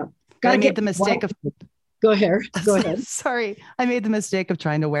 Mm-hmm. Yeah. I made the mistake of. Go ahead. Sorry. I made the mistake of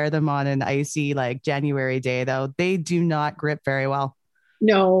trying to wear them on an icy like January day though. They do not grip very well.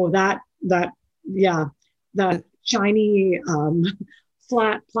 No, that shiny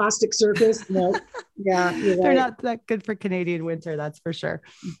flat plastic surface. No. Yeah. They're not that good for Canadian winter, that's for sure.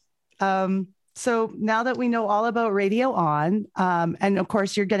 So now that we know all about Radio On, and of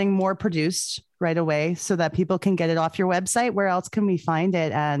course you're getting more produced right away so that people can get it off your website, where else can we find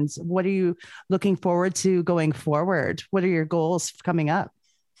it? And what are you looking forward to going forward? What are your goals coming up?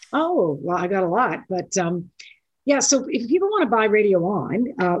 Oh, well, I got a lot, but so if people want to buy Radio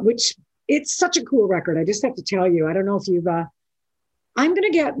On, which it's such a cool record, I just have to tell you, I don't know if you've, I'm going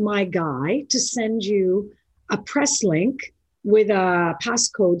to get my guy to send you a press link with a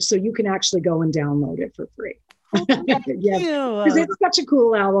passcode so you can actually go and download it for free. Because it's such a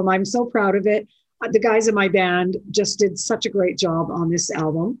cool album. I'm so proud of it. The guys in my band just did such a great job on this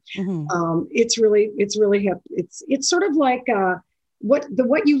album. Mm-hmm. It's really hip. It's sort of like what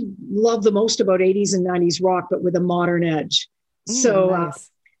you love the most about 80s and 90s rock, but with a modern edge.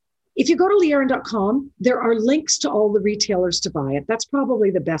 Nice. If you go to leearon.com, there are links to all the retailers to buy it. That's probably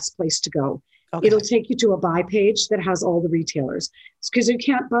the best place to go. Okay. It'll take you to a buy page that has all the retailers, because you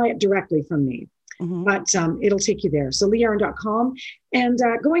can't buy it directly from me, but it'll take you there. So leearon.com. And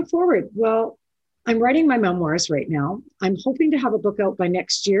going forward, well, I'm writing my memoirs right now. I'm hoping to have a book out by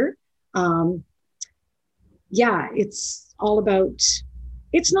next year. It's all about,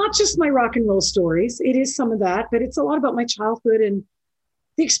 it's not just my rock and roll stories. It is some of that, but it's a lot about my childhood and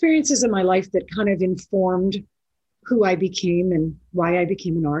the experiences in my life that kind of informed who I became and why I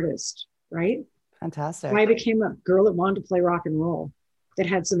became an artist. Right? Fantastic. I became a girl that wanted to play rock and roll, that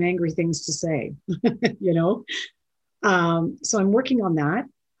had some angry things to say, So I'm working on that.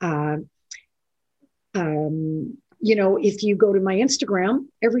 If you go to my Instagram,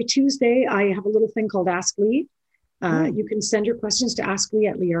 every Tuesday, I have a little thing called Ask Lee. You can send your questions to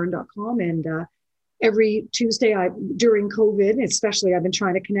asklee@leearon.com. And every Tuesday, during COVID, especially, I've been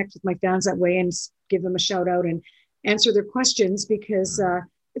trying to connect with my fans that way and give them a shout out and answer their questions, because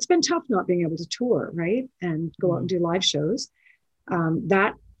it's been tough not being able to tour, right? And go out and do live shows. I've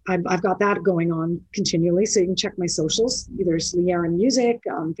got that going on continually. So you can check my socials. There's Lee Aron Music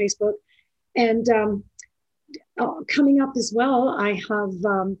on Facebook. And coming up as well, I have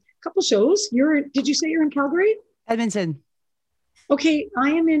a couple shows. Did you say you're in Calgary? Edmonton. Okay,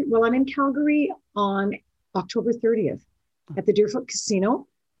 I'm in Calgary on October 30th at the Deerfoot Casino.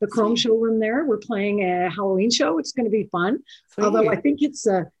 The Chrome showroom there. We're playing a Halloween show. It's going to be fun. Sweet. Although I think it's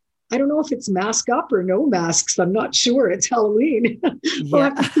I don't know if it's mask up or no masks. I'm not sure. It's Halloween. We'll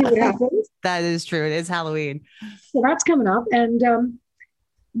have to see what happens. That is true. It is Halloween. So that's coming up. And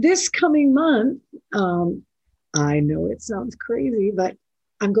this coming month, I know it sounds crazy, but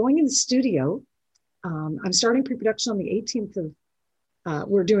I'm going in the studio. I'm starting pre-production on the 18th of,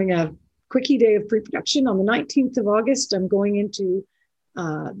 we're doing a quickie day of pre-production on the 19th of August. I'm going into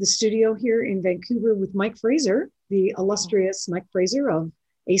the studio here in Vancouver with Mike Fraser, the illustrious Mike Fraser of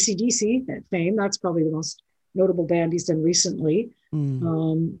AC/DC fame. That's probably the most notable band he's done recently.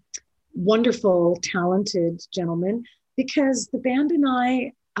 Wonderful, talented gentleman, because the band and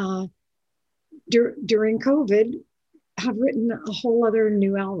I, during COVID, have written a whole other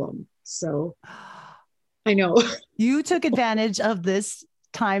new album. So I know. You took advantage of this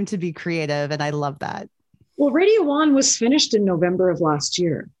time to be creative, and I love that. Well, Radio On was finished in November of last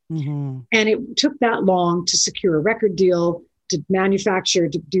year. And it took that long to secure a record deal, to manufacture,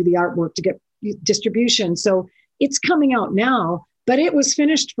 to do the artwork, to get distribution. So it's coming out now, but it was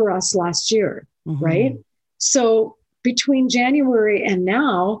finished for us last year, right? So between January and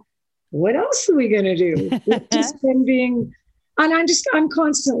now, what else are we going to do? It's just been I'm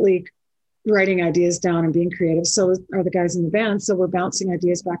constantly writing ideas down and being creative. So are the guys in the band. So we're bouncing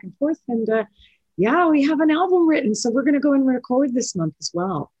ideas back and forth. And we have an album written. So we're going to go and record this month as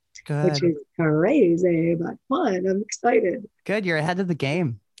well. Good. Which is crazy, but fun. I'm excited. Good. You're ahead of the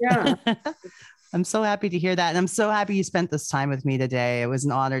game. Yeah. I'm so happy to hear that. And I'm so happy you spent this time with me today. It was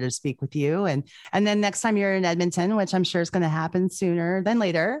an honor to speak with you. And then next time you're in Edmonton, which I'm sure is going to happen sooner than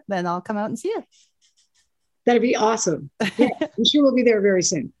later, then I'll come out and see you. That'd be awesome. Yeah, I'm sure we'll be there very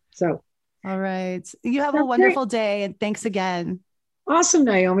soon. So, all right. You have a wonderful day. And thanks again. Awesome,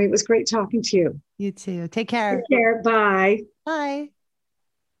 Naomi. It was great talking to you. You too. Take care. Take care. Bye. Bye.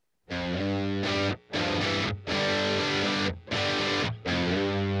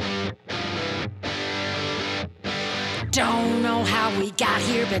 Don't know how we got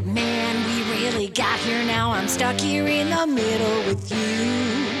here, but man, we really got here. Now I'm stuck here in the middle with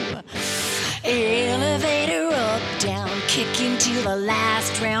you. Elevator up, down, kicking to the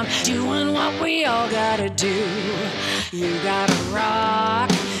last round, doing what we all gotta do. You gotta rock,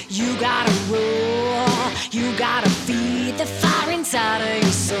 you gotta roll, you gotta feed the fire inside of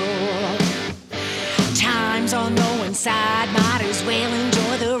your soul. Time's on no one's side, might as well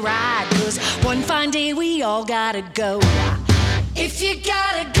enjoy the ride, 'cause one fine day we all gotta go. If you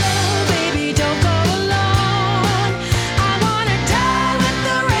gotta go, baby, don't go alone. I wanna die with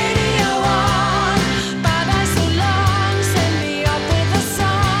the radio on. Bye-bye so long, send me up with a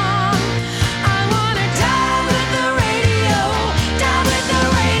song. I wanna die with the radio, die with the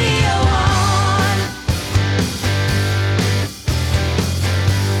radio on.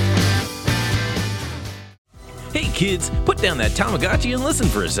 Hey kids, put down that Tamagotchi and listen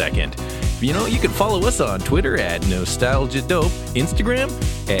for a second. You know, you can follow us on Twitter at NostalgiaDope, Instagram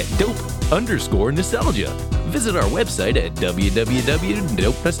at dope_nostalgia. Visit our website at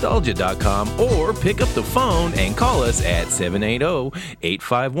www.dopenostalgia.com or pick up the phone and call us at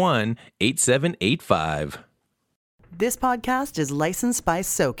 780-851-8785. This podcast is licensed by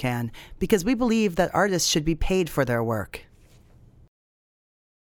SOCAN because we believe that artists should be paid for their work.